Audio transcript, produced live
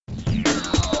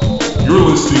You're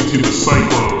listening to The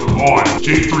Cyclone on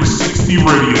J360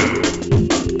 Radio.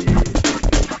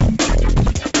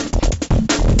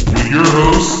 With your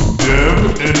hosts,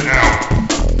 Dev and Al.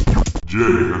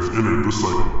 Jay has entered the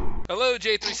Cyclone. Hello,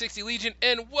 J360 Legion,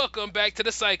 and welcome back to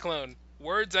The Cyclone.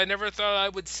 Words I never thought I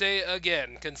would say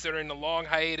again, considering the long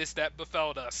hiatus that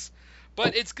befell us.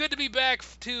 But it's good to be back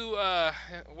to,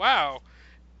 wow.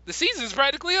 The season's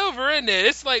practically over, isn't it?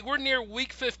 It's like we're near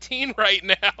week 15 right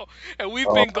now, and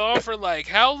we've been gone for like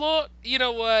how long? You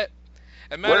know what?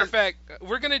 As a matter of fact,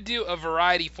 we're going to do a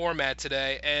variety format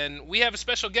today, and we have a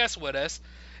special guest with us.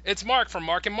 It's Mark from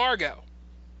Mark and Margo.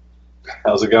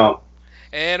 How's it going?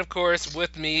 And, of course,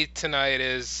 with me tonight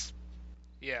is,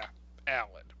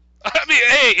 Alan. I mean,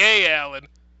 hey, Alan.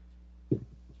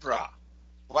 Bruh,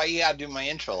 why you gotta do my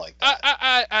intro like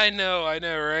that? I know,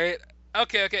 right?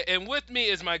 Okay, and with me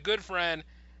is my good friend,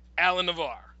 Alan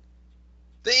Navarre.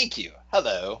 Thank you.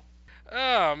 Hello.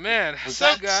 Oh, man. Was so,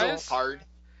 that guys, so hard?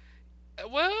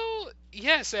 Well,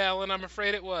 yes, Alan, I'm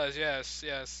afraid it was. Yes,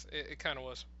 it kind of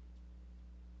was.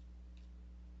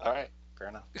 All right, fair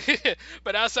enough.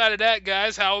 But outside of that,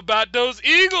 guys, how about those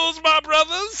Eagles, my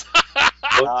brothers?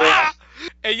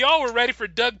 And y'all were ready for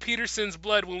Doug Peterson's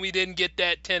blood when we didn't get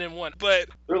that 10-1, but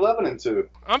they're 11-2.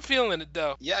 I'm feeling it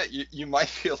though. Yeah, you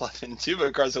might be 11-2,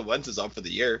 but Carson Wentz is up for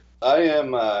the year. I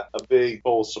am a big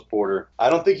Foles supporter. I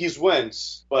don't think he's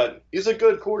Wentz, but he's a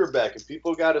good quarterback, and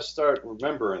people got to start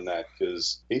remembering that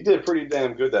because he did pretty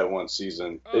damn good that one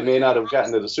season. They may not have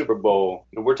gotten to the Super Bowl.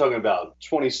 We're talking about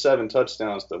 27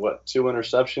 touchdowns to 2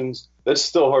 interceptions. That's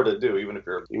still hard to do, even if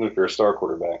you're a star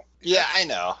quarterback. Yeah, I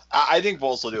know. I think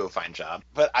Foles will do a fine job,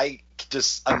 but I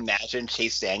just imagine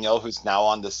Chase Daniel, who's now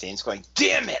on the Saints, going,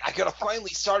 "Damn it! I could have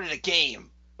finally started a game."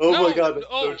 My God, that's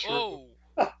so true.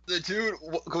 The dude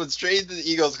goes straight to the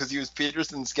Eagles because he was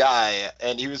Peterson's guy,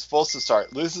 and he was supposed to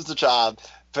start, loses the job,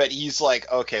 but he's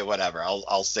like, okay, whatever,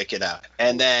 I'll stick it out.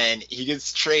 And then he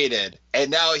gets traded, and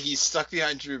now he's stuck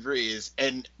behind Drew Brees,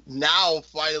 and now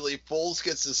finally Foles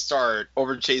gets to start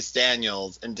over Chase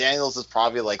Daniels, and Daniels is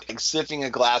probably like sipping a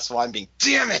glass of wine being,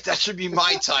 damn it, that should be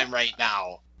my time right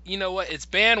now. You know what? It's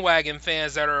bandwagon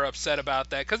fans that are upset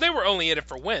about that because they were only in it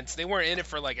for Wentz. They weren't in it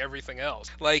for like everything else.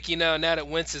 Like, now that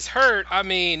Wentz is hurt, I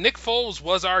mean, Nick Foles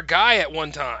was our guy at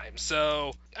one time.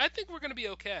 So I think we're going to be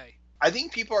okay. I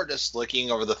think people are just looking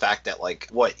over the fact that,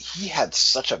 he had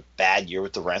such a bad year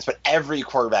with the Rams, but every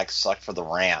quarterback sucked for the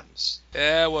Rams.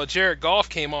 Yeah, well, Jared Goff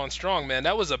came on strong, man.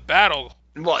 That was a battle.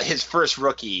 Well, his first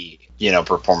rookie,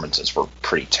 performances were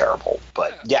pretty terrible.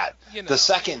 But, the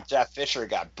second Jeff Fisher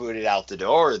got booted out the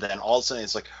door, then all of a sudden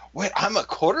it's like, wait, I'm a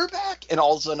quarterback? And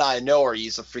all of a sudden I know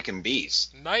he's a freaking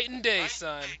beast. Night and day,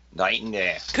 son. Night and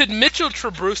day. Could Mitchell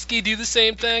Trubisky do the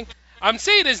same thing? I'm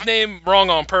saying his name wrong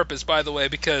on purpose, by the way,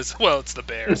 because, well, it's the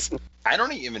Bears. I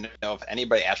don't even know if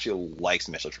anybody actually likes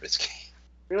Mitchell Trubisky.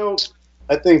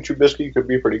 I think Trubisky could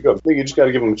be pretty good. I think you just got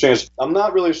to give him a chance. I'm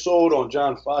not really sold on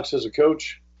John Fox as a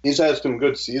coach. He's had some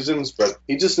good seasons, but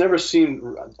he just never seemed,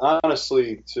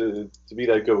 honestly, to be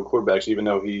that good with quarterbacks, even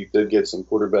though he did get some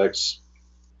quarterbacks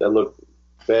that looked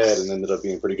bad and ended up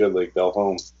being pretty good, like Bell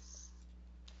Holmes.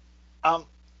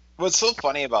 What's so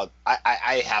funny about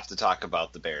I have to talk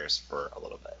about the Bears for a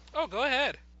little bit. Oh, go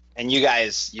ahead. And you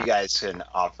guys can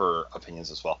offer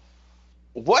opinions as well.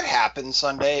 What happened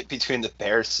Sunday between the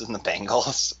Bears and the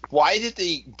Bengals? Why did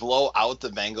they blow out the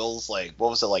Bengals?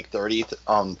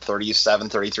 37,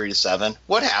 33-7?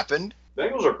 What happened?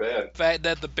 Bengals are bad. The fact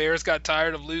that the Bears got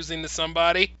tired of losing to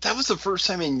somebody. That was the first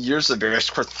time in years the Bears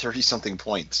scored 30-something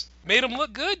points. Made them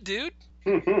look good, dude.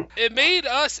 It made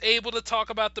us able to talk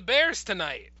about the Bears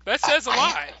tonight. That says a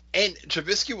lot. And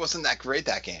Trubisky wasn't that great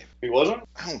that game. He wasn't?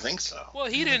 I don't think so. Well,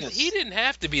 he didn't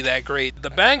have to be that great. The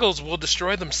Bengals will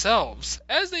destroy themselves,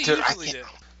 as they usually do.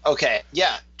 Okay,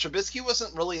 yeah, Trubisky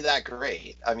wasn't really that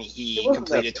great. I mean, he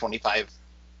completed 25.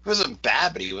 He wasn't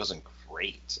bad, but he wasn't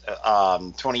great.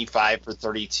 25 for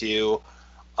 32,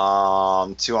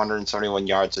 271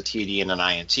 yards, a TD, and an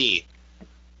INT.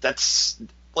 That's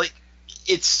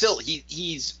it's still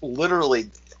he's literally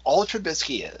all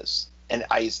Trubisky is, and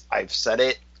I've said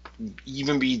it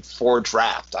even before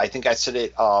draft. I think I said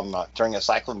it during a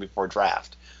cyclone before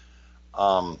draft.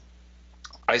 I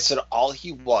said all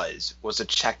he was a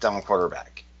check down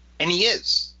quarterback, and he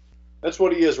is. That's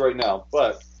what he is right now,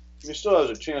 but he still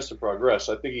has a chance to progress.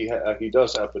 I think he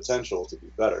does have potential to be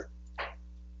better.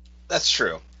 That's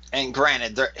true. And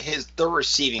granted, their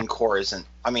receiving core isn't.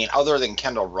 I mean, other than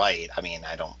Kendall Wright, I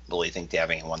don't really think they have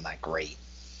anyone that great.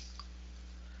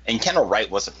 And Kendall Wright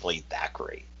wasn't really that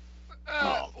great.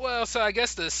 Well, so I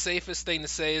guess the safest thing to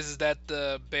say is that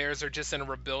the Bears are just in a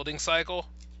rebuilding cycle.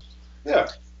 Yeah.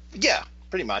 Yeah.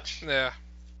 pretty much. Yeah.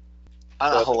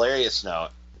 On a hilarious note,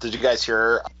 did you guys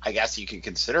hear, I guess you could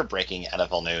consider breaking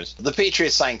NFL news, the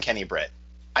Patriots signed Kenny Britt.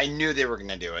 I knew they were going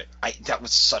to do it. That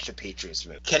was such a Patriots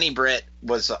move. Kenny Britt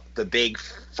was the big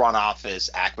front office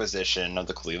acquisition of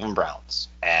the Cleveland Browns.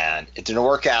 And it didn't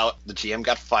work out. The GM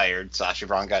got fired. Sashi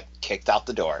Brown got kicked out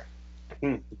the door.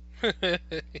 I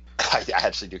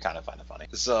actually do kind of find it funny.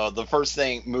 So the first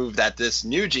move that this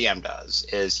new GM does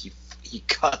is he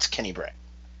cuts Kenny Britt.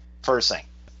 First thing.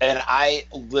 And I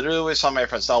literally saw my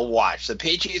friends, now watch, the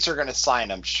Patriots are going to sign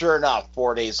him. Sure enough,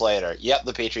 4 days later, yep,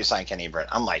 the Patriots signed Kenny Britt.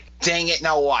 I'm like, dang it,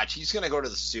 now watch. He's going to go to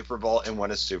the Super Bowl and win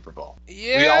a Super Bowl.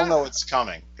 Yeah. We all know it's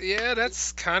coming. Yeah,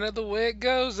 that's kind of the way it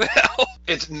goes now.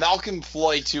 It's Malcolm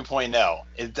Floyd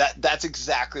 2.0. That's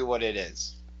exactly what it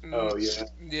is. Oh, yeah.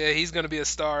 Yeah, he's going to be a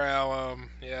star, Al.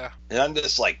 Yeah. And I'm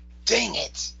just like, dang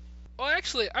it. Well,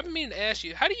 actually, I mean to ask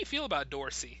you, how do you feel about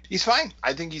Dorsey? He's fine.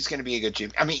 I think he's going to be a good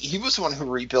GM. I mean, he was the one who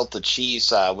rebuilt the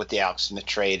Chiefs with the Alex Smith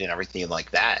trade and everything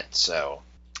like that. So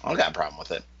I don't got a problem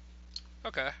with it.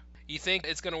 Okay. You think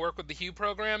it's going to work with the Hugh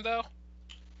program, though?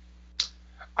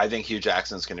 I think Hugh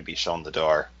Jackson's going to be shown the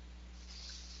door.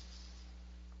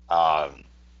 I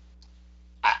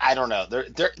don't know.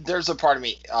 There's a part of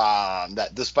me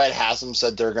that, despite Haslam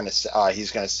said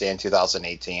he's going to stay in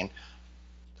 2018.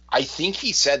 I think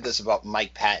he said this about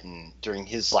Mike Patton during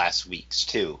his last weeks,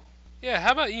 too. Yeah,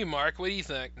 how about you, Mark? What do you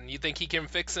think? You think he can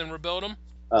fix and rebuild him?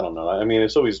 I don't know. I mean,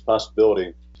 it's always a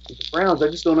possibility. With the Browns, I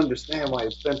just don't understand why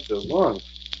it's been so long.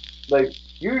 Like,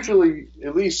 usually,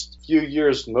 at least a few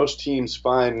years, most teams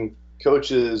find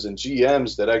coaches and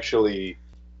GMs that actually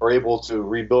are able to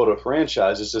rebuild a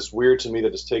franchise. It's just weird to me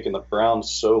that it's taken the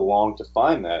Browns so long to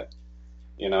find that,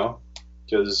 you know?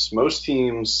 Because most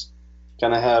teams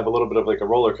kind of have a little bit of like a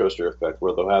roller coaster effect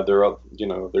where they'll have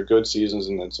their good seasons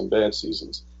and then some bad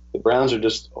seasons. The Browns are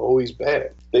just always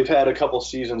bad. They've had a couple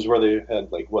seasons where they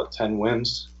had 10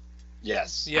 wins.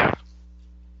 Yes. Yeah.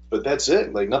 But that's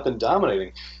it, nothing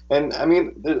dominating. And I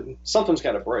mean, something's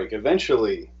got to break.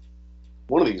 Eventually,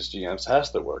 one of these GMs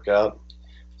has to work out.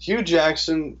 Hugh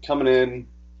Jackson coming in,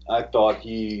 I thought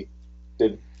he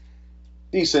did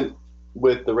decent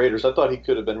with the Raiders. I thought he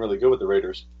could have been really good with the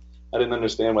Raiders. I didn't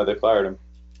understand why they fired him,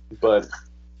 but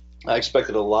I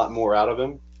expected a lot more out of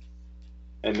him,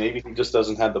 and maybe he just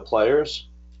doesn't have the players.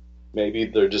 Maybe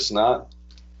they're just not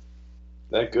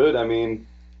that good. I mean,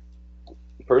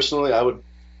 personally,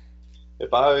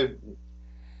 if I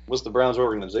was the Browns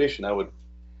organization, I would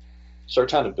start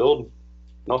trying to build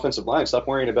an offensive line. Stop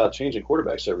worrying about changing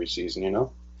quarterbacks every season, you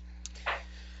know?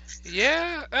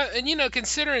 Yeah, and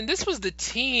considering this was the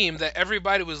team that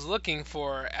everybody was looking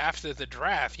for after the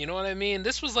draft, you know what I mean?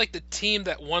 This was like the team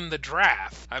that won the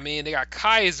draft. I mean, they got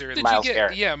Kaiser. Myles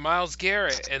Garrett. Yeah, Myles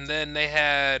Garrett, and then they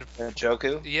had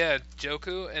Njoku. Yeah,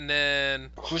 Njoku, and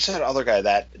then Who's that other guy?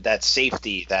 That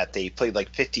safety that they played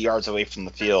 50 yards away from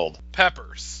the field.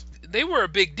 Peppers. They were a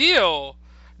big deal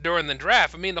during the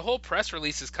draft. I mean, the whole press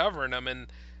release is covering them, and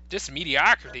just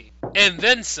mediocrity, and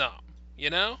then some. You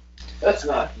know? That's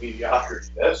not mediocrity.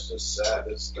 That's just sad.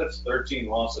 That's 13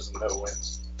 losses and no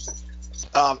wins.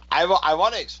 I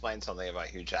want to explain something about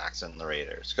Hugh Jackson and the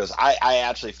Raiders, because I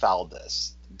actually followed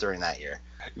this during that year.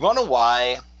 You want to know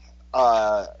why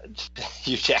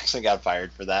Hugh Jackson got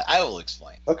fired for that? I will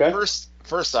explain. Okay.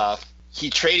 First off,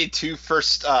 he traded 2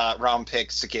 first-round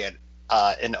picks to get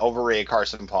an overrated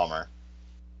Carson Palmer.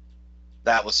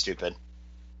 That was stupid.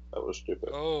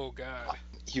 Oh, God.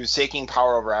 He was taking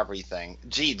power over everything.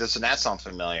 Gee, doesn't that sound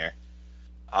familiar?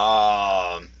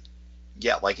 Yeah,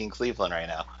 like in Cleveland right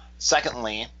now.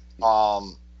 Secondly,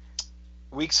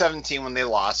 week 17 when they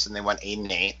lost and they went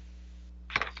 8-8,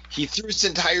 he threw his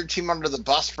entire team under the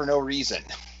bus for no reason.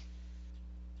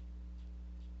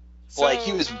 So,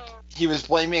 he was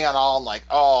blaming on all,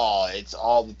 oh, it's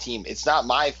all the team. It's not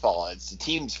my fault. It's the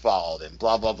team's fault, and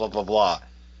blah blah blah blah blah.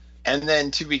 And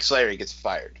then 2 weeks later, he gets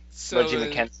fired. Reggie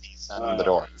McKenzie's on the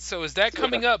door. So is that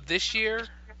coming up this year?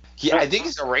 Yeah, I think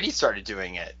he's already started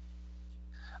doing it.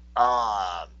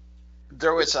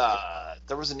 There was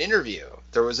an interview.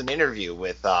 There was an interview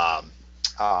with that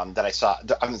I saw.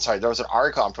 I'm sorry. There was an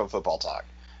article on Pro Football Talk,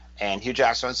 and Hugh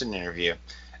Jackson was in an interview,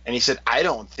 and he said, "I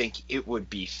don't think it would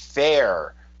be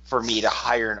fair for me to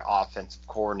hire an offensive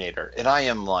coordinator." And I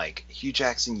am like, Hugh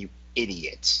Jackson, you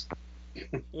idiot.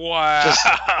 Wow.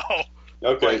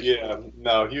 Okay, yeah.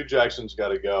 No, Hugh Jackson's got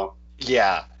to go.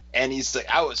 Yeah, and he's like,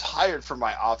 I was hired for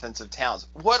my offensive talents.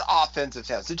 What offensive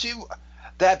talents?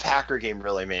 That Packer game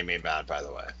really made me mad, by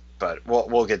the way. But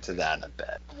we'll get to that in a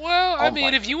bit. Well, I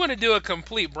mean, if you want to do a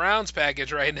complete Browns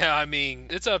package right now, I mean,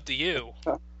 it's up to you.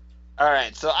 All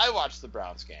right, so I watched the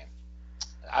Browns game.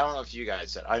 I don't know if you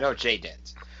guys did. I know Jay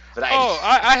didn't. But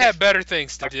I had better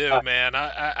things to do, man.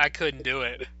 I couldn't do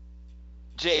it.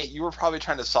 Jay, you were probably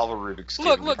trying to solve a Rubik's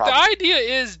Cube. Look, the idea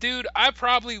is, dude, I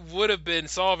probably would have been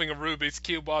solving a Rubik's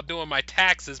Cube while doing my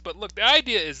taxes, but look, the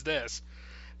idea is this.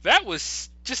 That was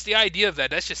just the idea of that.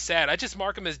 That's just sad. I just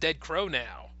mark them as Dead Crow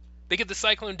now. They get the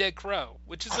Cyclone Dead Crow,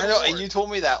 which is I know, and you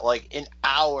told me that like an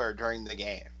hour during the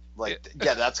game. Like,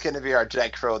 yeah, that's going to be our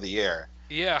Dead Crow of the year.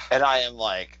 Yeah. And I am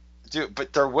like, dude,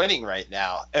 but they're winning right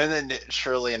now. And then,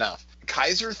 surely enough,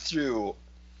 Kaiser threw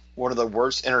one of the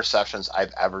worst interceptions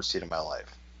I've ever seen in my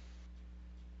life.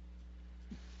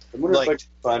 I wonder if I can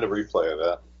find a replay of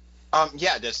that.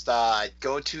 Yeah, just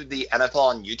go to the NFL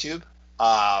on YouTube.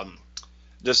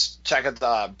 Just check out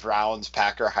the Browns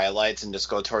Packer highlights and just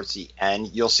go towards the end.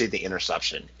 You'll see the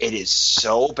interception. It is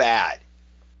so bad.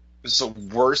 It's the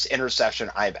worst interception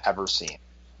I've ever seen.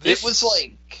 It was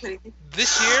like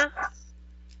this year.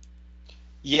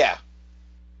 Yeah.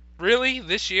 Really?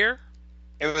 This year?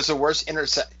 It was the worst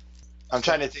intercept. I'm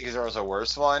trying to think if there was a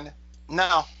worse one.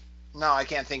 No, I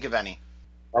can't think of any.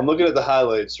 I'm looking at the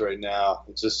highlights right now.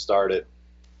 It just started.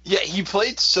 Yeah, he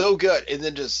played so good, and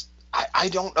then just I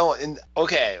don't know. And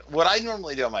okay, what I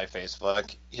normally do on my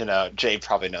Facebook, Jay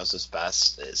probably knows this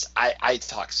best, is I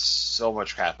talk so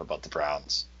much crap about the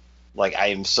Browns. Like, I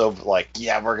am so like,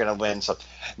 yeah, we're gonna win. So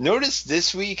notice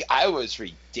this week I was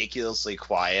ridiculously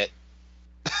quiet.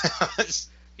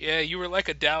 Yeah, you were like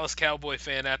a Dallas Cowboy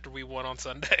fan after we won on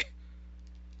Sunday.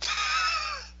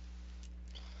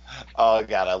 Oh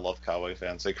God, I love Cowboy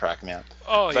fans. They crack me up.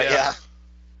 Oh yeah.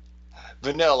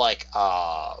 But no,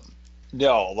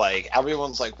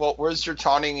 everyone's like, well, where's your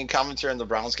taunting and commentary on the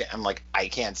Browns game? I'm like, I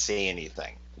can't say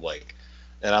anything.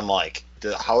 And I'm like,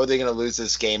 how are they going to lose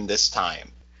this game this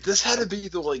time? This had to be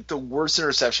the worst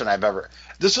interception I've ever.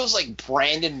 This was like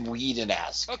Brandon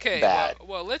Weeden-esque. Okay, bad.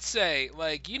 Well, let's say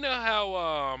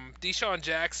how Deshaun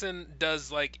Jackson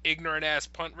does ignorant ass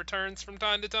punt returns from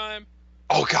time to time.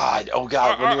 Oh God!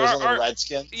 When he was on the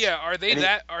Redskins. Yeah, are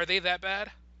they that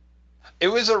bad? It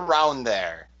was around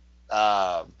there.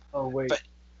 Oh wait, but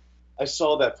I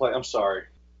saw that play. I'm sorry.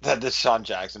 That Deshaun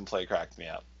Jackson play cracked me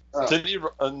up. Did he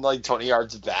run 20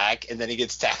 yards back and then he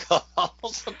gets tackled?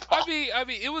 I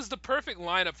mean, it was the perfect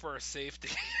lineup for a safety.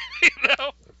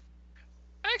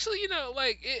 Actually,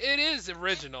 it is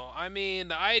original. I mean,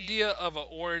 the idea of an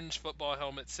orange football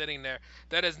helmet sitting there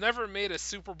that has never made a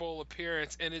Super Bowl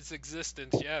appearance in its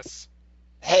existence, yes.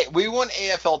 Hey, we won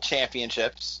AFL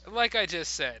championships. Like I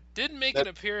just said, didn't make an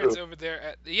appearance over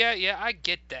there. Yeah, I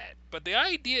get that. But the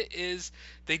idea is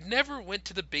they never went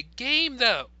to the big game,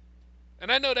 though.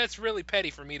 And I know that's really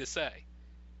petty for me to say.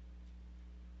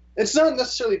 It's not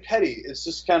necessarily petty. It's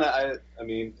just kind of,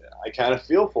 I kind of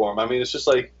feel for them. I mean, it's just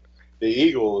like the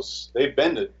Eagles. They've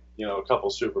been to, a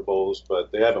couple Super Bowls,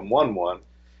 but they haven't won one.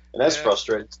 And that's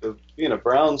frustrating. So being a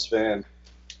Browns fan,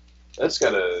 that's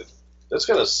gotta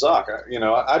suck.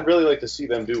 I'd really like to see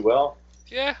them do well.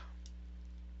 Yeah.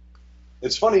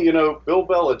 It's funny, Bill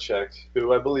Belichick,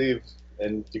 who I believe,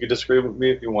 and you can disagree with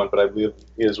me if you want, but I believe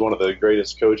he is one of the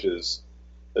greatest coaches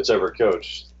that's ever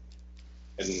coached.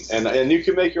 And you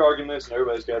can make your arguments, and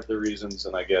everybody's got their reasons,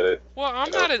 and I get it. Well,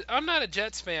 I'm not a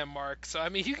Jets fan, Mark. So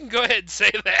you can go ahead and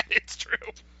say that it's true.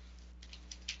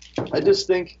 I just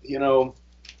think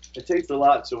it takes a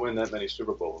lot to win that many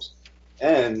Super Bowls,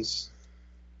 and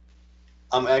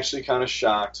I'm actually kind of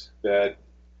shocked that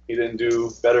he didn't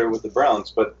do better with the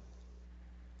Browns. But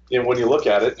when you look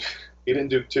at it, he didn't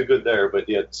do too good there. But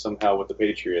yet somehow with the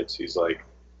Patriots, he's like,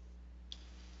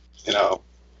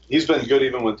 he's been good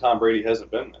even when Tom Brady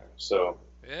hasn't been there. So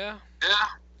yeah.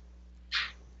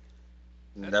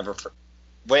 Never.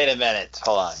 Wait a minute.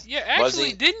 Hold on. Yeah,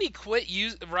 actually, didn't he quit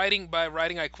writing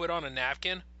I quit on a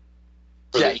napkin?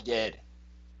 Yeah, he did.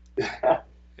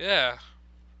 Yeah.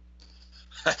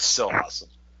 That's so awesome.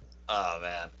 Oh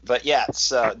man. But yeah.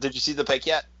 So, did you see the pick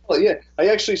yet? Well, yeah. I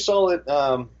actually saw it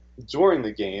during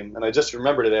the game, and I just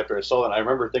remembered it after I saw it. And I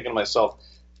remember thinking to myself,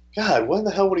 God, when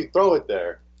the hell would he throw it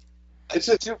there? Was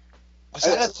that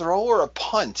a throw or a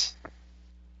punt?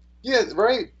 Yeah,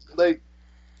 right.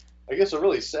 I guess a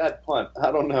really sad punt.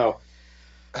 I don't know.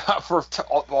 For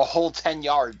a whole 10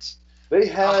 yards. They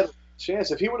had a chance.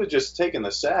 If he would have just taken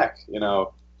the sack,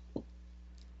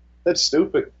 that's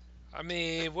stupid. I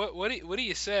mean, what do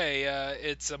you say?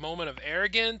 It's a moment of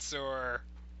arrogance, or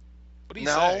what do you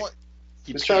say?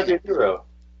 He's trying to be a hero.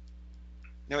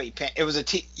 No, it was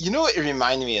it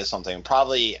reminded me of something.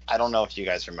 Probably, I don't know if you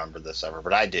guys remember this ever,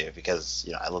 but I do because,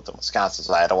 I lived in Wisconsin,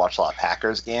 so I had to watch a lot of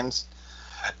Packers games.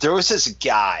 There was this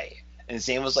guy, and his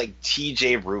name was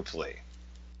T.J. Rupley.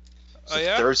 Oh,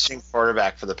 yeah? Third string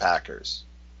quarterback for the Packers.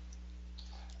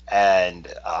 And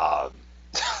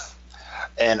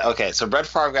and okay, so Brett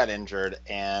Favre got injured,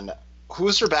 and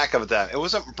who's their backup with them? It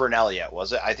wasn't Brunell yet,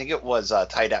 was it? I think it was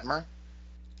Ty Detmer.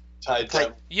 Ty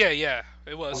Detmer. Yeah,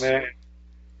 it was. Oh, man.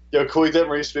 Yo, Coy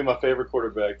Detmer used to be my favorite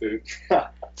quarterback, dude.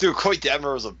 Dude, Coy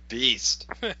Detmer was a beast.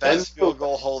 Best field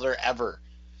goal holder ever.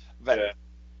 But yeah.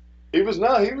 He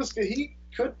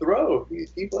could throw.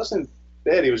 He wasn't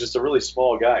bad. He was just a really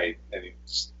small guy, and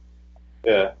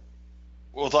yeah.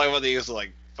 We'll talk about the Eagles in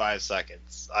like 5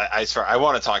 seconds. I swear, I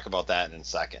want to talk about that in a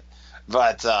second.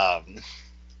 But so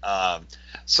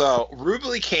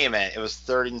Rubley came in. It was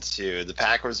 3-2. The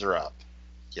Packers are up.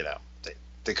 You know,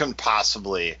 they couldn't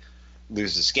possibly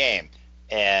lose this game.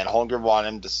 And Holmgren wanted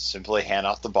him to simply hand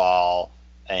off the ball,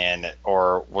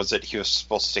 or was it he was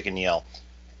supposed to take a kneel?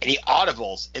 And he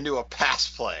audibles into a pass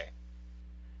play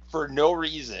for no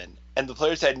reason, and the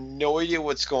players had no idea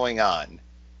what's going on,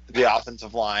 the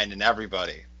offensive line and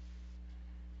everybody.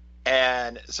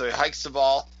 And so he hikes the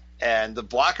ball, and the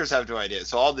blockers have no idea.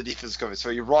 So all the defense comes.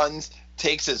 So he runs,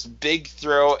 takes this big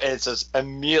throw, and it's just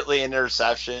immediately an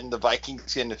interception. The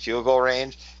Vikings get into field goal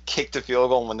range, kick the field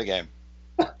goal, and win the game.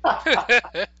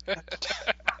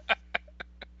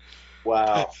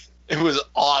 Wow. It was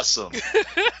awesome.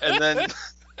 And then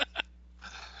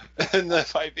my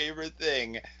favorite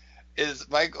thing is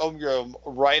Mike Holmgren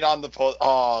right on the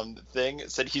thing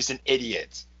said he's an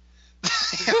idiot.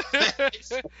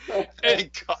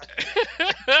 And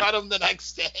got him the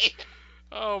next day.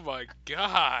 Oh my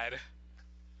god.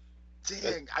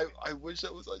 Dang, I wish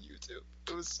that was on YouTube.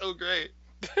 It was so great.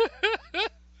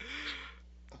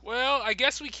 Well, I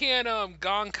guess we can't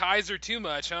gong Kaiser too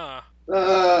much, huh?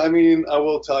 I mean, I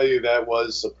will tell you that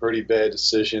was a pretty bad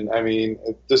decision. I mean,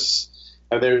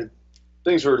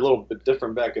 things were a little bit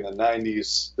different back in the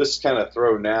 90s. This kind of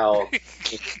throw now,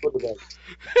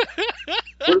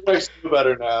 quarterbacks do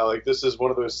better now. Like, this is one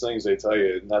of those things they tell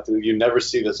you, you never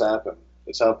see this happen.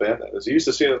 It's how bad that is. You used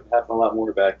to see it happen a lot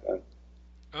more back then.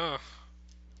 Oh.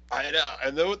 I know.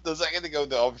 And then the second they go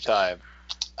to overtime,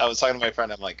 I was talking to my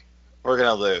friend. I'm like, we're going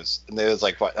to lose. And they was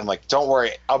like, what? I'm like, don't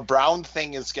worry. A Brown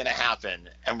thing is going to happen,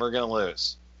 and we're going to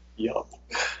lose. Yup.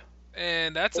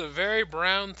 And that's a very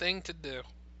Brown thing to do.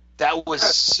 That was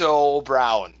so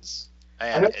Browns.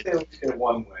 And I hope they only get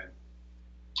one win.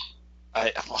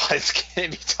 It's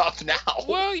going to be tough now.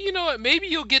 Well, you know what? Maybe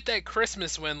you'll get that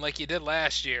Christmas win like you did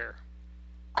last year.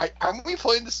 Aren't we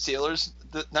playing the Steelers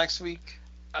next week?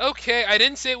 Okay, I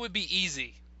didn't say it would be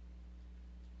easy.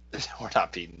 We're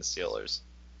not beating the Steelers.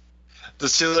 The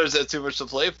Steelers have too much to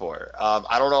play for.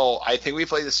 I don't know. I think we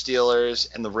play the Steelers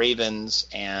and the Ravens,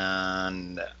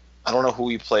 and I don't know who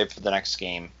we play for the next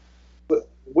game. But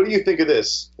what do you think of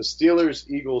this? The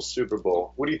Steelers-Eagles Super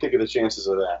Bowl. What do you think of the chances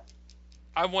of that?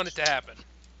 I want it to happen.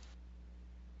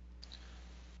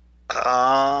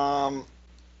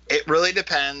 It really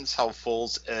depends how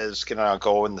Foles is going to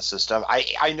go in the system.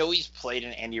 I know he's played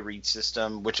in Andy Reid's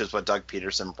system, which is what Doug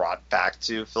Peterson brought back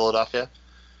to Philadelphia.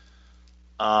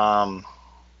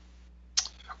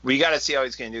 We got to see how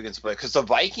he's going to do against play, because the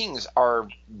Vikings are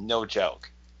no joke.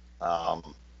 I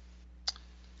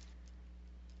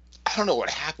don't know what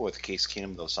happened with Case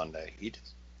Keenum though Sunday. He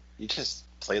just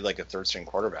played like a third-string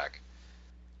quarterback.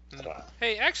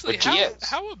 Hey, actually,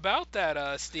 how about that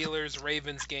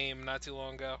Steelers-Ravens game not too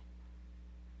long ago?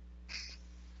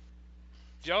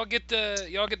 Did y'all get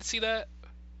to see that?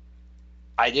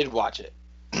 I did watch it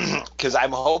because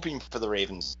I'm hoping for the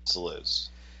Ravens to lose.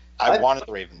 I wanted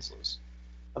the Ravens to lose.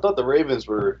 I thought the Ravens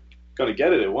were going to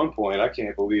get it at one point. I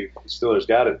can't believe the Steelers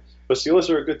got it. But Steelers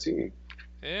are a good team.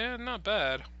 Yeah, not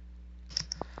bad.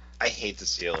 I hate the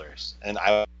Steelers, and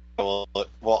I will.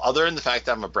 Well, other than the fact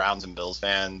that I'm a Browns and Bills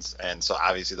fans, and so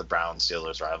obviously the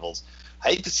Browns-Steelers rivals, I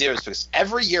hate the Steelers because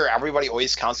every year everybody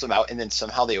always counts them out, and then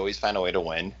somehow they always find a way to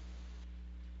win.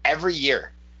 Every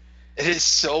year. It is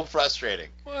so frustrating.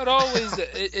 Well,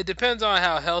 it depends on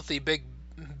how healthy Big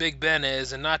Ben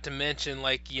is, and not to mention,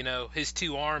 like, you know, his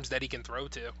two arms that he can throw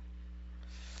to. You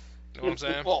know what I'm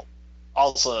saying? Well,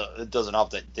 also, it doesn't help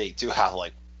that they do have,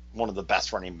 like, one of the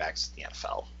best running backs in the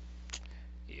NFL.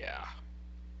 Yeah.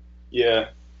 Yeah.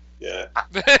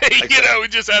 You know, we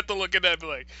just have to look at that and be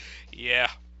like, yeah.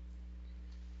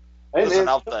 Hey, doesn't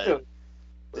help that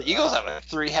the Eagles have a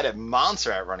three-headed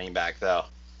monster at running back, though.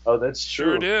 Oh, that's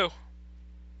true. Sure do.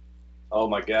 Oh,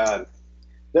 my God.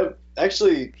 That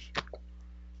actually,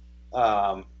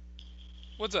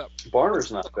 what's up?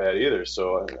 Barner's not bad either.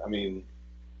 So, I mean,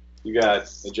 you got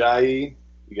Ajayi,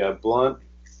 you got Blunt,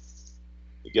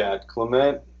 you got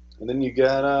Clement, and then you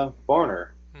got Barner.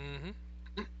 Mm-hmm.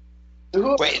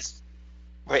 Wait,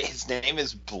 his name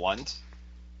is Blunt?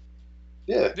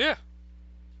 Yeah. Yeah.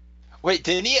 Wait,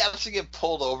 didn't he actually get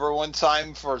pulled over one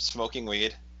time for smoking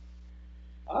weed?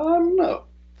 No.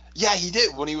 Yeah, he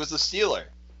did when he was a Steeler.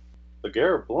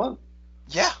 LeGarrette Blount?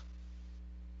 Yeah,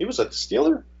 He was a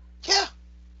Steeler? yeah.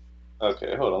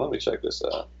 Okay, hold on. Let me check this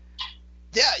out.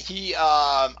 Yeah, he.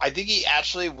 I think he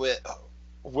actually with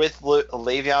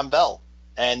Le'Veon Bell,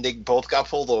 and they both got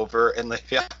pulled over, and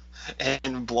Le'Veon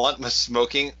and Blunt was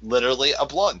smoking literally a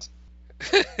blunt.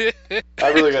 I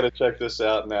really got to check this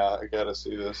out now. I got to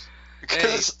see this.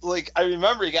 Because, I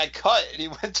remember he got cut and he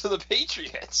went to the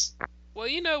Patriots. Well,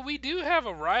 we do have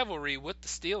a rivalry with the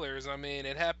Steelers. I mean,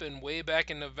 it happened way back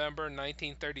in November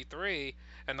 1933,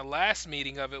 and the last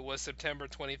meeting of it was September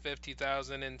 25th,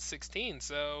 2016.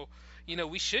 So,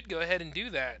 we should go ahead and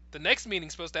do that. The next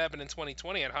meeting's supposed to happen in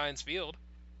 2020 at Heinz Field.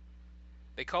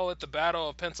 They call it the Battle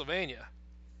of Pennsylvania.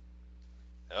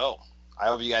 Oh, I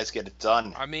hope you guys get it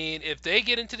done. I mean, if they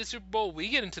get into the Super Bowl, we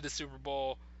get into the Super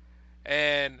Bowl,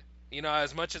 and,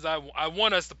 as much as I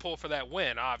want us to pull for that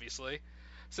win, obviously.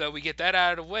 So we get that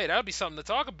out of the way. That would be something to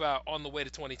talk about on the way to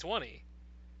 2020.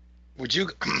 Would you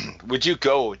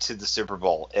go to the Super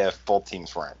Bowl if both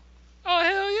teams weren't? Oh,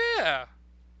 hell yeah.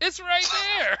 It's right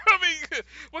there. I mean,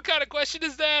 what kind of question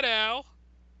is that, Al?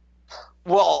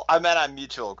 Well, I meant on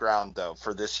mutual ground, though,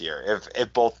 for this year.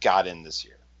 If both got in this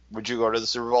year. Would you go to the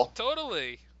Super Bowl?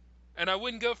 Totally. And I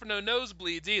wouldn't go for no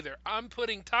nosebleeds either. I'm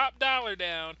putting top dollar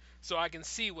down so I can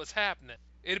see what's happening.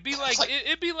 It'd be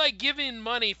like giving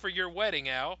money for your wedding,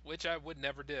 Al, which I would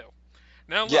never do.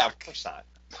 Now look, yeah, of course not.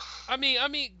 I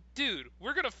mean, dude,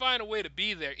 we're gonna find a way to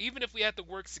be there, even if we have to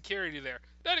work security there.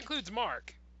 That includes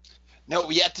Mark. No,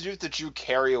 we have to do the Drew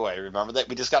Carey way. Remember that?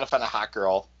 We just got to find a hot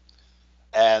girl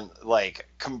and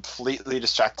completely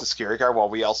distract the security guard while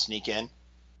we all sneak in.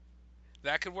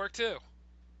 That could work too.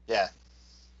 Yeah.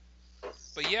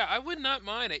 But yeah, I would not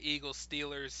mind an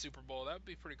Eagles-Steelers Super Bowl. That would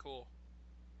be pretty cool.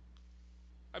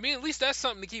 I mean, at least that's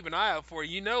something to keep an eye out for.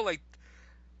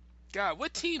 God,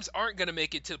 what teams aren't going to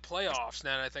make it to the playoffs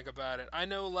now that I think about it? I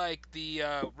know, the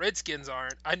Redskins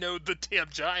aren't. I know the damn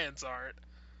Giants aren't.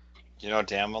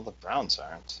 Damn well the Browns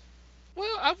aren't.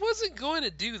 Well, I wasn't going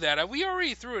to do that. We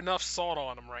already threw enough salt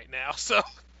on them right now, so...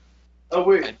 Oh,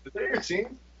 wait. Is that your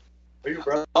team? Are you a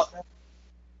Browns fan?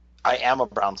 I am a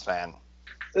Browns fan.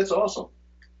 That's awesome.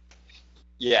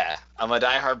 Yeah, I'm a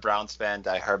diehard Browns fan,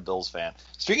 diehard Bills fan.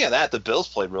 Speaking of that, the Bills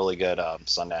played really good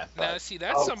Sunday. Now, see,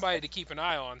 that's somebody to keep an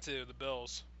eye on, too, the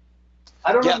Bills.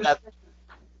 I don't know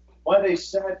why they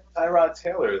sat Tyrod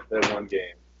Taylor that one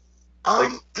game.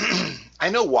 I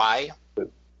know why.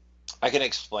 I can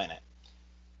explain it.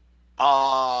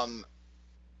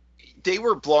 They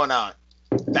were blown out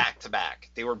back to back.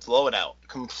 They were blown out,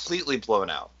 completely blown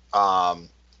out.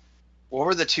 What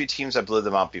were the two teams that blew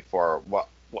them out before? What?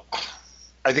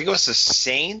 I think it was the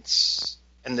Saints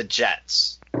and the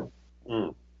Jets.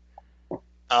 Mm.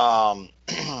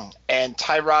 And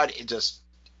Tyrod,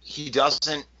 he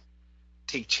doesn't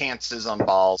take chances on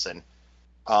balls and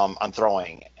on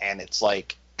throwing, and it's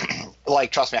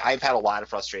trust me, I've had a lot of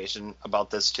frustration about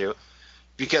this too,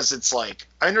 because it's I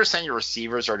understand your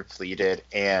receivers are depleted,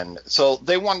 and so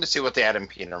they wanted to see what they had in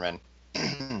Peterman.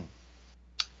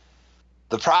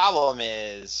 The problem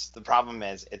is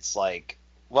it's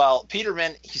well,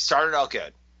 Peterman, he started out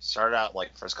good. Started out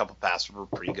first couple passes were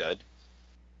pretty good.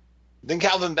 Then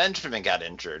Calvin Benjamin got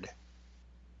injured.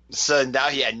 So now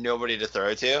he had nobody to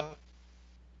throw to.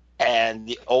 And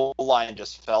the O-line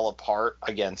just fell apart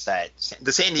against that.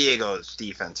 The San Diego's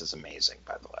defense is amazing,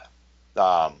 by the way.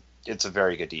 It's a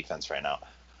very good defense right now.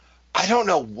 I don't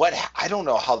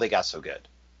know how they got so good.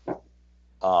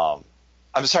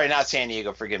 I'm sorry, not San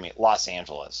Diego, forgive me, Los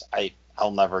Angeles.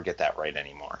 I'll never get that right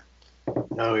anymore.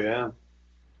 Oh, yeah.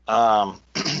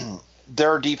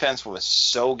 Their defense was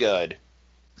so good,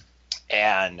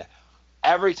 and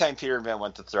every time Peterman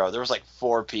went to throw, there was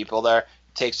 4 people there.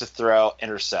 Takes a throw,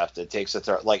 intercepted. Takes a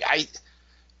throw.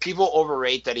 People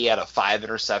overrate that he had a 5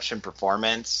 interception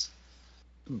performance,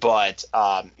 but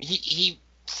he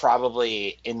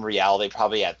probably in reality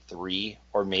probably had 3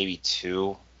 or maybe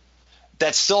 2.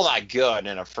 That's still not good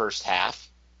in a first half.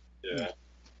 Yeah.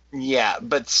 Yeah,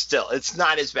 but still, it's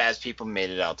not as bad as people made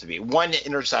it out to be. One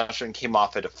interception came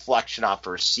off a deflection off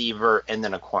a receiver, and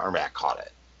then a cornerback caught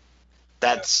it.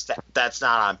 That's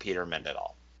not on Peterman at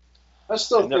all. I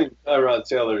still think Tyrod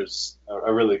Taylor's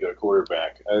a really good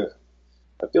quarterback. I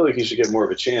feel like he should get more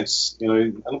of a chance. I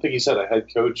don't think he's had a head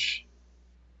coach.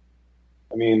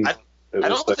 I mean, I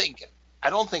don't think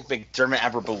McDermott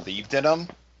ever believed in him.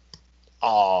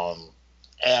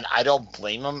 And I don't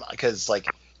blame him because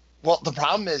the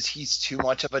problem is he's too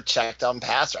much of a check down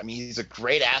passer. I mean, he's a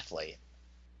great athlete,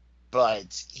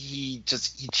 but he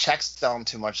checks down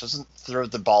too much, doesn't throw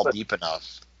the ball deep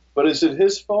enough. But is it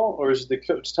his fault or is it the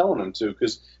coach telling him to?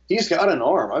 Because he's got an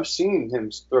arm. I've seen him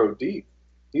throw deep.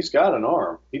 He's got an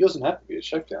arm. He doesn't have to be a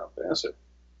check down passer.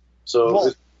 So Well,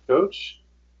 is the coach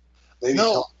maybe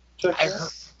no, check down?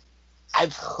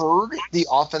 I've heard the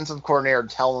offensive coordinator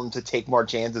tell him to take more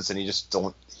chances, and he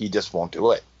just won't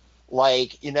do it.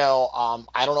 Like, I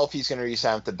don't know if he's going to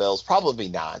resign with the Bills. Probably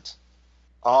not.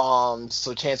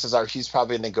 So chances are he's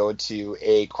probably going to go to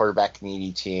a quarterback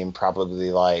needy team,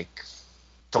 probably like,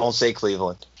 don't say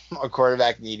Cleveland, a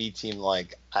quarterback needy team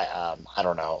like I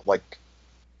don't know, like,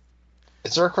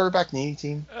 is there a quarterback needy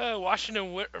team?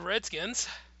 Washington Redskins.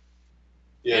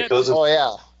 Yeah, because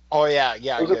Oh yeah,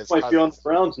 Cousins might be on the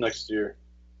Browns next year.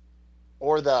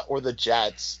 or the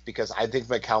Jets, because I think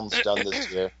McCown's done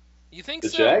this year. You think The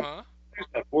so, Jag? huh? He's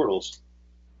got Bortles.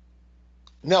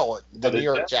 No, the Oh, the New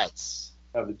York Jets? Jets.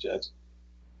 Have the Jets.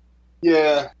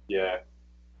 Yeah.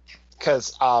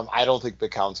 Because I don't think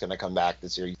McCown's going to come back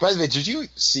this year. By the way, did you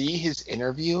see his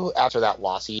interview after that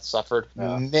loss he suffered?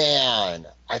 No. Man,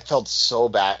 I felt so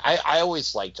bad. I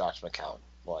always liked Josh McCown.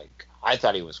 Like, I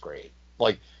thought he was great.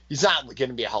 Like, he's not going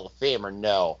to be a Hall of Famer,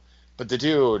 no. But the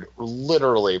dude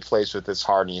literally plays with his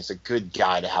heart, and he's a good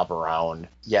guy to have around.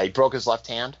 Yeah, he broke his left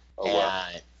hand. Oh, wow.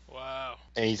 Wow.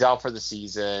 And he's out for the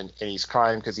season, and he's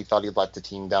crying because he thought he'd let the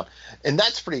team down. And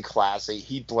that's pretty classy.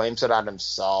 He blames it on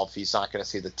himself. He's not going to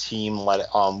say the team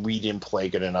we didn't play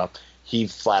good enough. He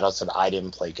flat out said, I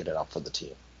didn't play good enough for the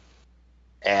team.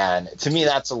 And to me,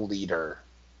 that's a leader.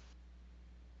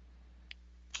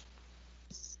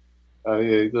 Oh,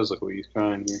 yeah, he does look like he's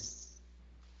crying here.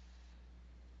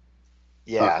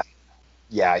 Yeah.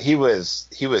 Yeah, he was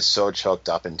so choked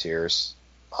up in tears.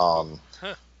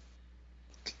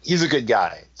 He's a good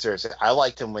guy. Seriously, I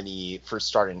liked him when he first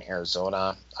started in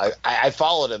Arizona. I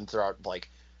followed him throughout like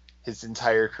his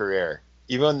entire career.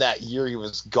 Even that year he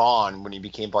was gone when he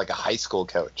became like a high school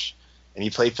coach, and he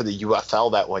played for the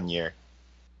UFL that one year.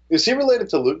 Is he related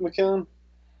to Luke McCown?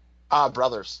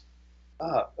 Brothers.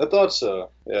 I thought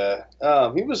so. Yeah.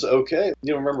 He was okay.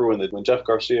 You remember when Jeff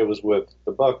Garcia was with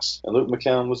the Bucks and Luke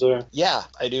McCown was there? Yeah,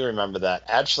 I do remember that.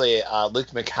 Actually, Luke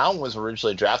McCown was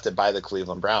originally drafted by the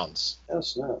Cleveland Browns.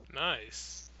 Yes, no.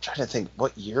 Nice. I'm trying to think,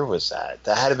 what year was that?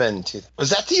 That had been was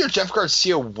that the year Jeff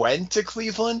Garcia went to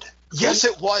Cleveland? Yes,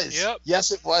 it was. Yep.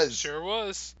 Yes, it was. Sure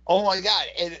was. Oh my God!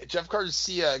 And Jeff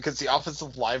Garcia, because the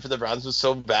offensive line for the Browns was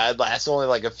so bad, lasted only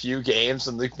like a few games,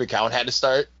 and Luke McCown had to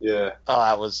start. Yeah. Oh,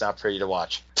 that was not pretty to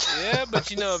watch. Yeah,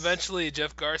 but eventually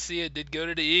Jeff Garcia did go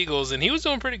to the Eagles, and he was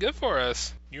doing pretty good for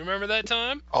us. You remember that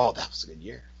time? Oh, that was a good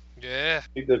year. Yeah.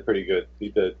 He did pretty good. He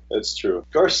did. That's true.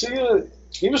 Garcia,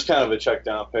 he was kind of a check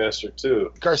down passer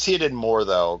too. Garcia did more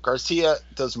though. Garcia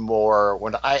does more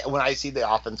when I see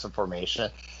the offensive formation.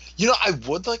 I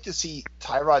would like to see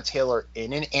Tyrod Taylor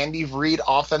in an Andy Reid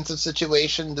offensive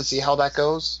situation to see how that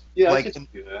goes. Yeah, like, I can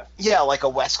do that. Yeah, like a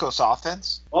West Coast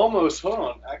offense. Almost. Hold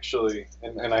on, actually,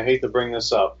 and I hate to bring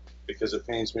this up because it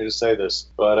pains me to say this,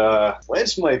 but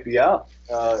Wentz might be out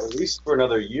at least for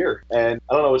another year, and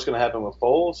I don't know what's going to happen with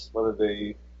Foles, whether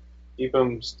they keep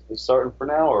him starting for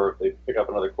now or if they pick up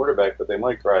another quarterback, but they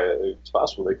might it's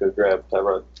possible they could grab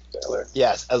Tyrod Taylor.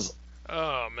 Yes,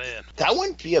 Oh, man. that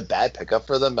wouldn't be a bad pickup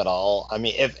for them at all. I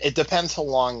mean, if it depends how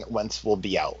long Wentz will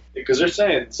be out. Because they're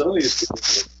saying some of these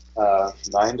people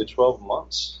 9 to 12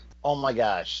 months. Oh my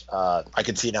gosh, I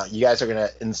can see now. You guys are gonna,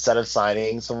 instead of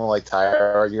signing someone like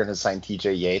Tyrod, you're gonna sign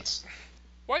T.J. Yates.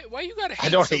 Why you gotta hate I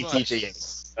don't so hate much? T.J.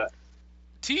 Yates.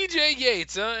 T.J.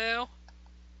 Yates, huh,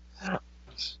 Al?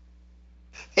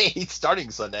 Hey, he's starting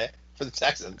Sunday for the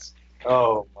Texans.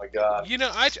 Oh my God.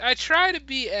 I try to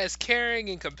be as caring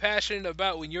and compassionate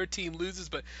about when your team loses,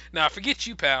 but nah, forget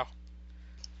you, pal.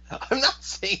 I'm not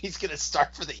saying he's gonna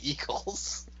start for the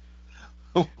Eagles.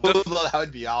 That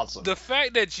would be awesome. The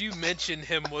fact that you mentioned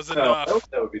him was No, enough.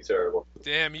 that would be terrible.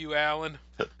 Damn you, Alan.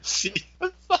 See,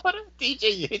 the thought of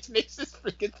DJ Yates makes this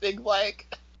freaking thing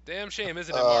like. Damn shame,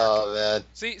 isn't it, Mark? Oh man.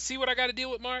 See what I got to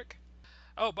deal with, Mark?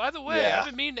 Oh, by the way, Yeah. I've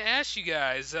been meaning to ask you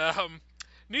guys.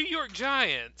 New York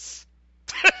Giants.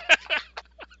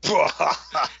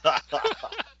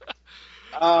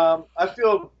 I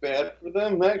feel bad for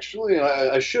them, actually.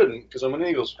 I shouldn't, because I'm an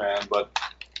Eagles fan, but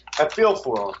I feel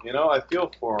for them, I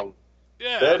feel for them.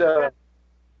 Yeah.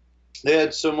 They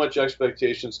had so much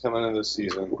expectations coming into this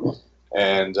season,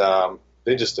 and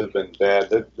they just have been bad.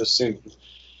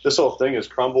 This whole thing has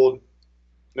crumbled.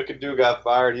 McAdoo got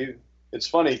fired. It's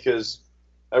funny, because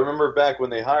I remember back when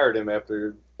they hired him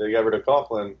after they got rid of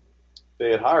Coughlin,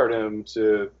 they had hired him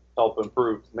to help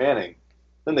improve Manning.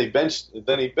 Then he benched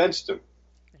him.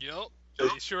 Yep. So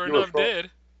They sure you were enough pro-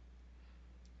 did.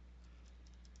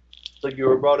 It's like you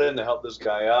were brought in to help this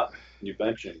guy out, and you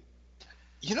bench him.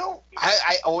 You know,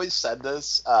 I always said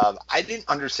this. I didn't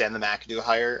understand the McAdoo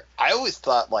hire. I always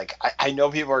thought, like, I know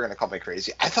people are going to call me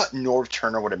crazy. I thought Norv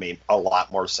Turner would have made a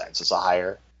lot more sense as a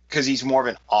hire because he's more of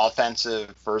an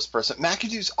offensive first person.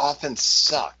 McAdoo's offense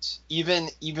sucked, even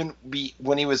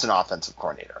when he was an offensive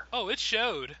coordinator. Oh, it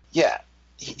showed. Yeah,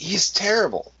 he's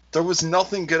terrible. There was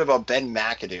nothing good about Ben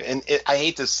McAdoo, and I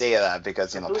hate to say that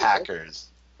because Packers.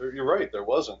 You're right, there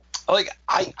wasn't. Like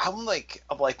I'm like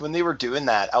when they were doing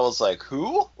that, I was like,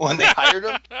 who? When they hired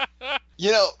him,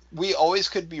 you know, we always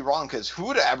could be wrong because who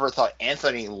would have ever thought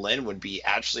Anthony Lynn would be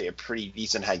actually a pretty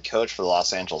decent head coach for the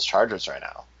Los Angeles Chargers right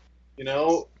now? You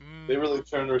know, they really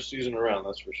turned their season around.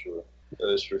 That's for sure.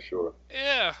 That is for sure.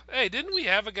 Yeah. Hey, didn't we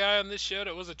have a guy on this show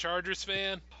that was a Chargers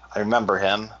fan? I remember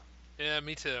him. Yeah,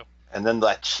 me too. And then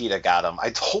that cheetah got him. I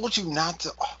told you not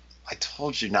to. I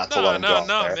told you not to let him go.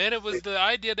 No, there. man. It was the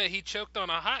idea that he choked on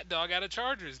a hot dog at a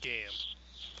Chargers game.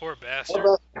 Poor bastard.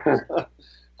 How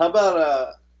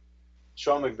about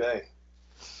Sean McVay?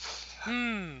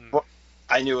 Well,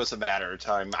 I knew it was a matter of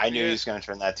time. I knew he was going to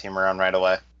turn that team around right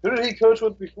away. Who did he coach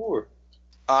with before?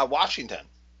 Washington.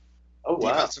 Oh,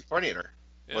 wow. Defensive coordinator.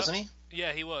 Yep. Wasn't he?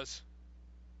 Yeah, he was.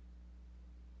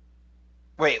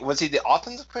 Wait, was he the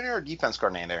offensive coordinator or defense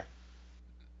coordinator?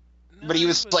 No, But he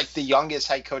was like the youngest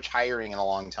head coach hiring in a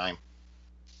long time.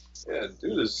 Yeah,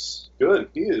 dude is good.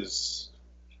 He's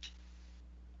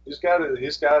got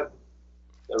that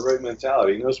right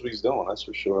mentality. He knows what he's doing. That's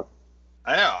for sure.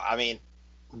 I know. I mean,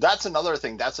 that's another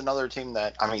thing. That's another team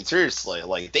that, I mean, seriously,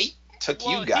 like they took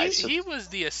you guys. He was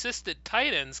the assistant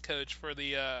tight ends coach for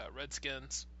the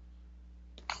Redskins,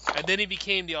 and then he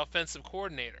became the offensive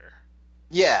coordinator.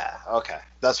 Yeah. Okay.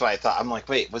 That's what I thought. I'm like,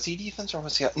 wait, was he defense or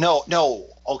was he? No.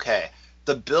 Okay.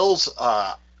 The Bills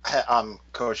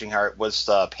coaching hire was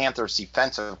the Panthers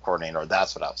defensive coordinator.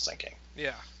 That's what I was thinking.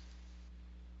 Yeah.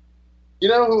 You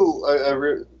know who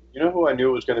I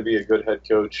knew was going to be a good head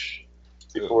coach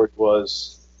before it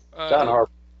was John Harbaugh.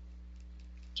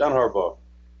 John Harbaugh.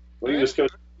 When he was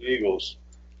coaching the Eagles,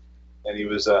 and he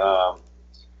was a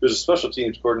special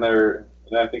teams coordinator,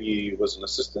 and I think he was an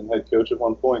assistant head coach at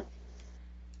one point.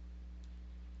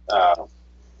 Yeah,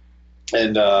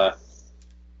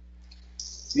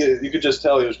 you could just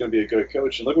tell he was going to be a good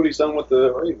coach. And look what he's done with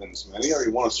the Ravens, man. He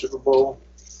already won a Super Bowl.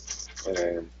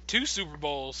 And 2 Super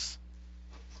Bowls.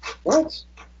 What?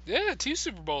 Yeah, 2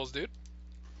 Super Bowls, dude.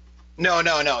 No.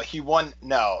 He won.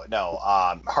 No.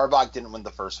 Harbaugh didn't win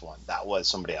the first one. That was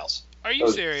somebody else. Are you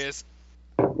serious?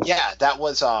 Yeah, that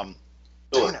was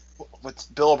what's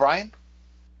Bill O'Brien?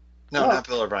 No, not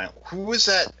Bill O'Brien. Who was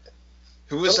that?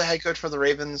 Who was the head coach for the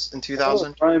Ravens in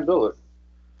 2000? Brian Billett.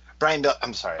 Brian Bill.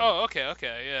 I'm sorry. Oh, okay,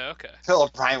 yeah, okay. Bill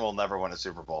O'Brien will never win a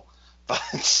Super Bowl,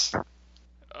 but.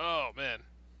 Oh man.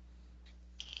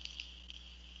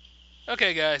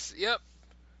 Okay, guys. Yep.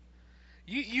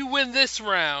 You win this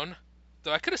round.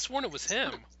 Though I could have sworn it was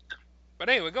him. But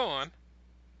anyway, go on.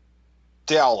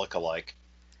 They all look alike.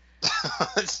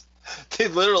 They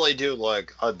literally do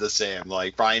look the same.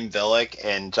 Like Brian Billick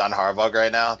and John Harbaugh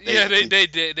right now.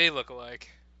 They look alike.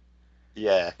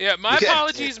 Yeah. Yeah. My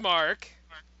apologies, Mark.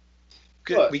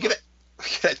 We could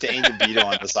have Danny DeVito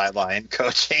on the sideline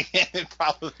coaching. It'd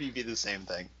probably be the same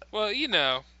thing. Well, you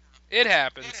know, it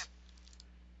happens.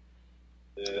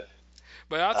 Yeah.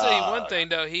 But I'll tell you one thing,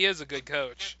 though. He is a good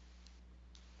coach.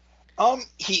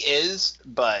 He is,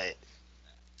 but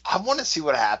I want to see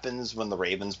what happens when the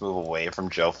Ravens move away from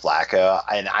Joe Flacco,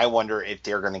 and I wonder if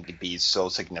they're going to be so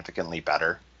significantly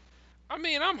better. I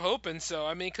mean, I'm hoping so.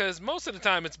 I mean, because most of the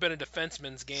time it's been a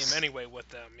defenseman's game anyway with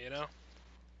them, you know?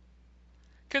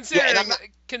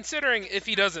 Considering if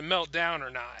he doesn't melt down or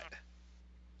not.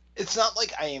 It's not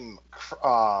like I'm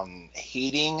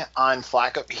hating on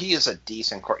Flacco. He is a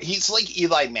decent quarterback. He's like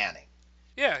Eli Manning.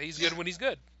 Yeah, he's good when he's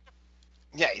good.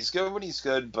 Yeah, he's good when he's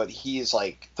good, but he is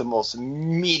like the most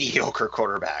mediocre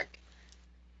quarterback.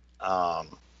 I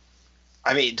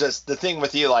mean, just the thing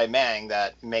with Eli Manning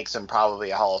that makes him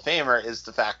probably a Hall of Famer is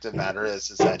the fact of the matter is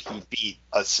that he beat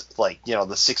us, like, the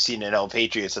 16-0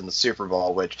 Patriots in the Super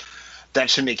Bowl, which that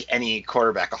should make any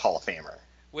quarterback a Hall of Famer.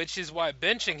 Which is why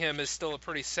benching him is still a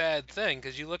pretty sad thing,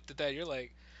 because you looked at that, you're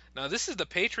like, now this is the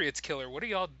Patriots killer. What are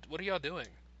y'all doing?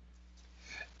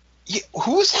 Yeah,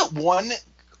 who was that one?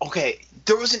 Okay,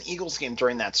 there was an Eagles game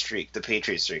during that streak, the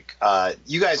Patriots streak.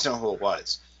 You guys know who it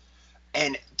was.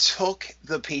 And took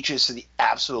the Patriots to the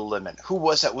absolute limit. Who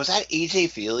was that? Was that A.J.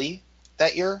 Feely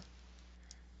that year?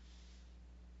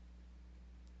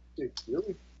 A.J.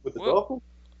 Feely with the Dolphins?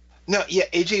 No, yeah,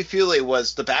 A.J. Feely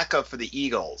was the backup for the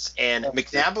Eagles. And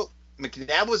McNabb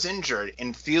McNabb was injured,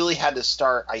 and Feely had to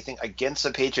start, I think, against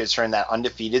the Patriots during that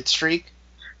undefeated streak.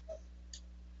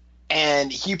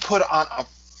 And he put on a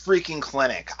freaking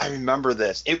clinic. I remember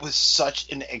this. It was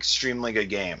such an extremely good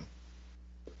game.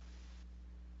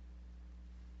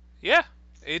 Yeah,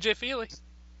 AJ Feely.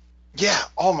 Yeah.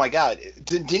 Oh my God.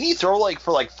 Didn't he throw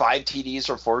for 5 TDs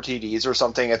or 4 TDs or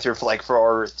something? I threw for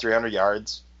over 300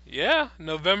 yards. Yeah,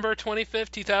 November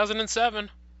 25th, 2007.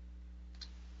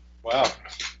 Wow.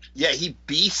 Yeah, he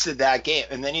beasted that game,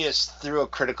 and then he just threw a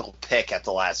critical pick at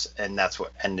the last, and that's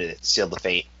what ended it, sealed the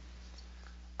fate.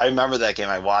 I remember that game.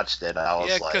 I watched it, and I was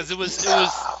Yeah, like, because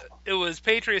wow. it was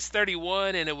Patriots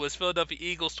 31 and it was Philadelphia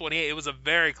Eagles 28. It was a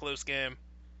very close game,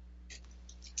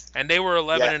 and they were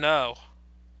 11-0.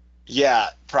 Yeah,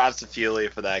 props to Feely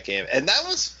for that game, and that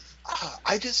was,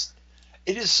 it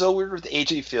is so weird with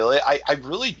AJ Feely. I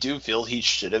really do feel he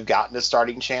should have gotten a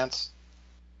starting chance.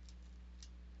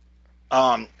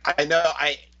 I know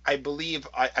I believe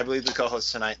the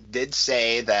co-host tonight did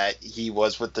say that he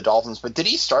was with the Dolphins, but did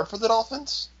he start for the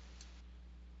Dolphins?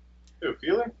 Who,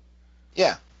 Feely?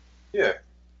 Yeah. Yeah.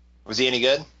 Was he any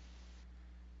good?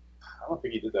 I don't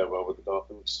think he did that well with the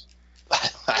Dolphins.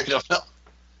 I don't know.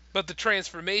 But the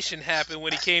transformation happened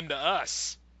when he came to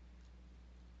us.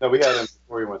 No, we had him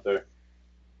before he went there.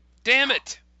 Damn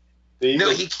it! The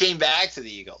No, Eagles, he came back to the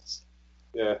Eagles.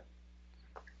 yeah.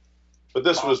 But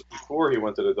this was before he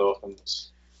went to the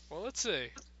Dolphins. Well, let's see.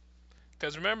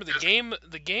 Because remember,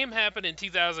 the game happened in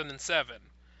 2007.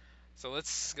 So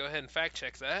let's go ahead and fact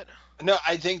check that. No,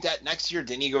 I think that next year,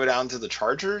 didn't he go down to the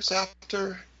Chargers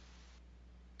after?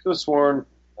 Could have sworn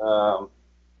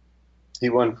he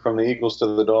went from the Eagles to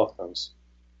the Dolphins.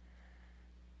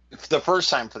 The first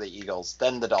time for the Eagles,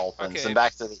 then the Dolphins, Okay. and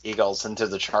back to the Eagles, and to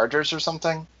the Chargers or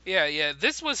something? Yeah.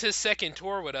 This was his second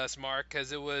tour with us, Mark,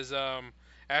 because it was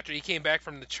after he came back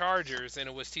from the Chargers, and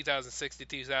it was 2006 to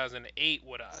 2008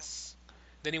 with us.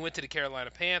 Then he went to the Carolina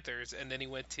Panthers, and then he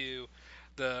went to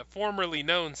the formerly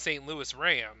known St. Louis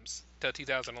Rams till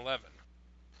 2011.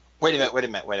 Wait a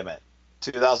minute.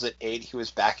 2008, he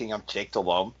was backing up Jake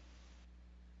Delhomme.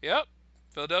 Yep.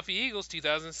 Philadelphia Eagles,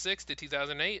 2006 to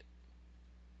 2008.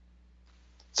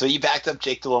 So he backed up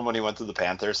Jake Delhomme when he went to the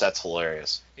Panthers. That's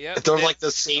hilarious. Yep. They're like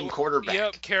the same quarterback.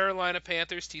 Yep. Carolina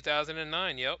Panthers,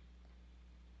 2009. Yep.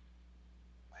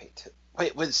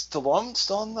 Wait, was Delhomme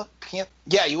still in the Panthers?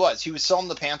 Yeah, he was. He was still in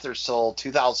the Panthers till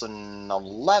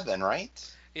 2011,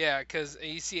 right? Yeah, because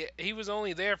you see, Feely was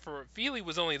only there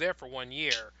for 1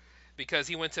 year, because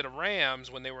he went to the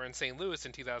Rams when they were in St. Louis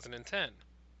in 2010.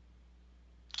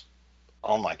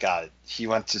 Oh my God, he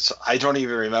went to. I don't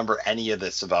even remember any of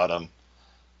this about him.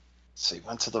 So he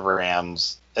went to the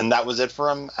Rams, and that was it for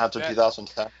him after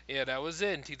 2010. Yeah, that was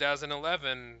it. In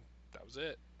 2011, that was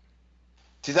it.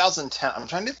 2010. I'm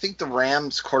trying to think the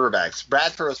Rams quarterbacks.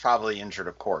 Bradford was probably injured,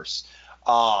 of course.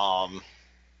 I'm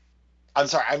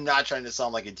sorry, I'm not trying to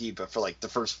sound like a deep, but for like the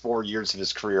first 4 years of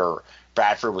his career,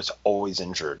 Bradford was always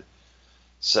injured.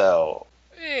 So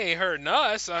It ain't hurting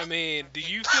us. I mean, do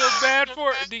you feel bad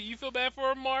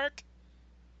for him, Mark?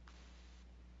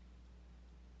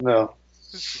 No.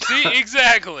 See,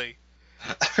 exactly.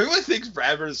 everyone thinks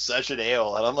Bradford is such an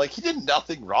a-hole, and I'm like, he did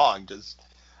nothing wrong. Just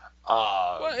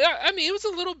Well, yeah, I mean, it was a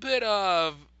little bit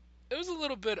of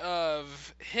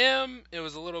him. It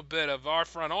was a little bit of our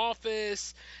front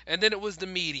office, and then it was the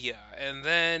media, and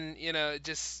then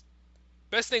just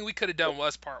best thing we could have done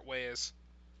was part ways.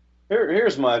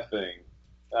 Here's my thing.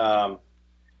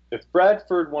 If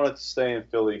Bradford wanted to stay in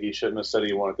Philly, he shouldn't have said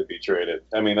he wanted to be traded.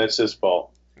 I mean, that's his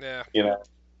fault. Yeah.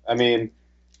 I mean,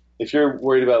 if you're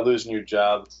worried about losing your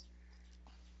job,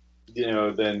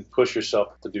 then push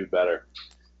yourself to do better.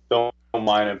 Don't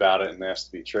whine about it and ask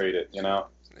to be traded. Yeah.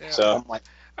 So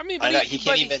I mean, I know, he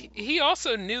can't even. he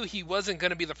also knew he wasn't going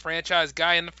to be the franchise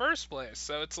guy in the first place,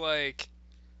 so it's like.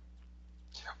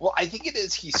 Well, I think it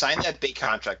is. He signed that big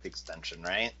contract extension,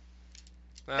 right?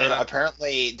 And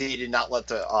apparently they did not let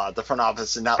the front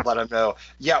office did not let him know.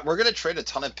 Yeah, we're going to trade a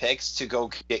ton of picks to go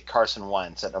get Carson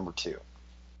Wentz at number 2.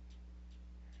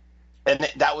 And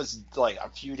that was like a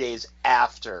few days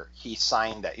after he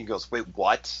signed that. He goes, "Wait,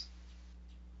 what?"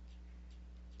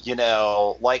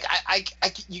 Like I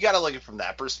you got to look at it from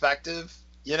that perspective.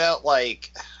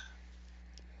 Like.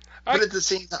 But at the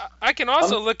same time, I can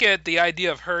also look at the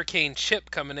idea of Hurricane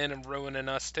Chip coming in and ruining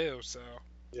us too. So.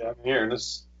 Yeah, I'm hearing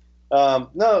this.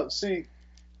 No, see,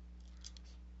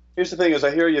 here's the thing: is I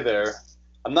hear you there.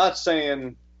 I'm not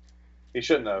saying he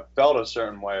shouldn't have felt a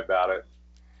certain way about it,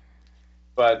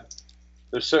 but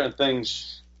there's certain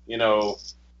things,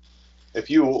 if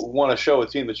you want to show a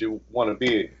team that you want to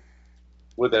be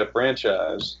with that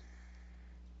franchise,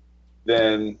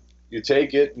 then you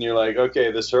take it and you're like,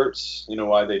 okay, this hurts. You know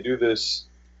why they do this,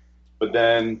 but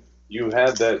then you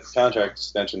have that contract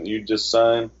extension that you just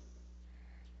sign.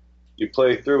 You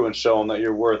play through and show them that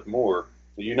you're worth more.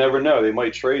 You never know. They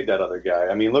might trade that other guy.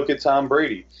 I mean, look at Tom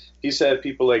Brady. He's had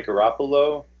people like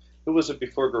Garoppolo. Who was it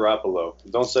before Garoppolo?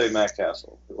 Don't say Matt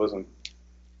Castle. It wasn't.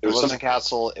 It wasn't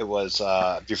Castle. It was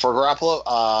before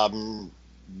Garoppolo.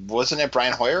 Wasn't it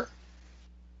Brian Hoyer?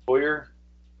 Hoyer?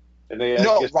 And they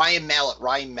Ryan Mallett.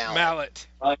 Ryan Mallett.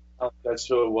 That's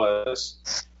who it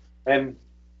was. And,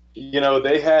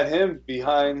 they had him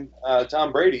behind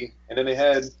Tom Brady, and then they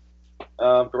had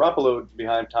Garoppolo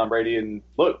behind Tom Brady, and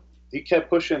look, he kept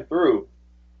pushing through.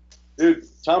 Dude,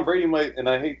 Tom Brady might, and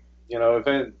I hate, if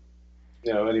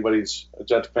anybody's a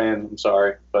Jets fan, I'm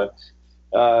sorry, but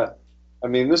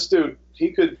this dude,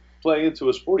 he could play into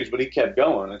his 40s, but he kept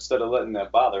going instead of letting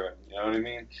that bother him. You know what I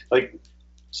mean? Like,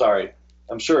 sorry,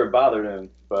 I'm sure it bothered him,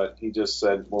 but he just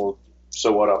said, well,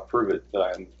 so what? I'll prove it that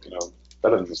I'm,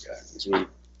 better than this guy. It's weird.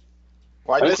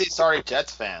 Why did you say sorry,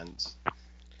 Jets fans?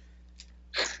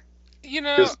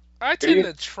 I tend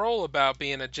to troll about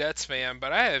being a Jets fan,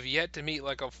 but I have yet to meet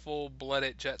like a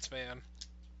full-blooded Jets fan.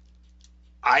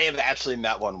 I have actually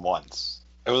met one once.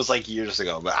 It was like years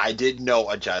ago, but I did know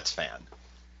a Jets fan.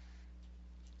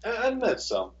 I met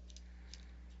some.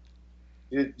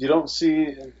 You don't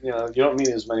see, you don't meet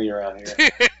as many around here.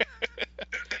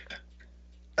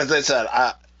 As I said,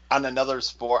 on another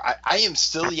sport, I am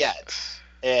still yet,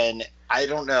 and I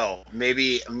don't know,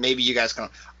 maybe you guys can.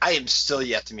 I am still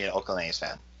yet to meet an Oakland A's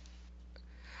fan.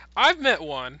 I've met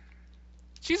one.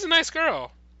 She's a nice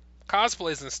girl.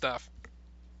 Cosplays and stuff.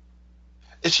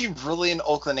 Is she really an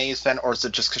Oakland A's fan, or is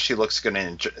it just because she looks good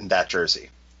in that jersey?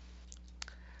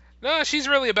 No, she's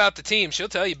really about the team. She'll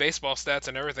tell you baseball stats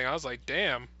and everything. I was like,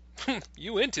 damn,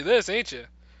 you into this, ain't you?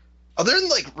 Other than,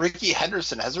 like, Ricky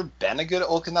Henderson, has there been a good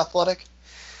Oakland Athletic?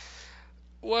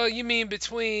 Well, you mean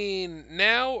between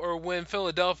now or when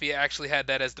Philadelphia actually had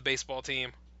that as the baseball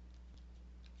team?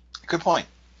 Good point.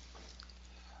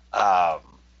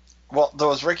 Well, there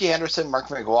was Ricky Henderson, Mark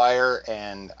McGwire,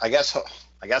 and I guess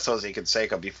Jose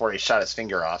Canseco before he shot his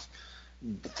finger off.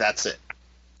 But that's it.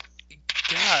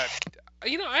 God,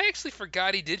 I actually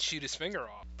forgot he did shoot his finger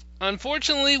off.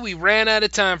 Unfortunately, we ran out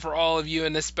of time for all of you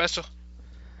in this special.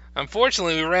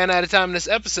 Unfortunately, we ran out of time in this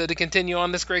episode to continue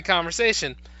on this great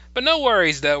conversation. But no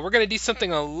worries, though. We're going to do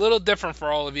something a little different for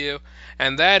all of you,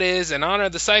 and that is, in honor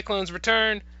of the Cyclones'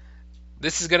 return,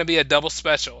 this is going to be a double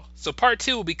special. So part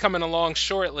 2 will be coming along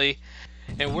shortly,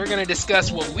 and we're going to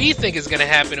discuss what we think is going to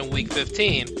happen in Week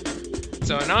 15.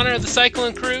 So in honor of the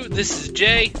Cyclone crew, this is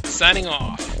Jay, signing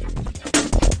off.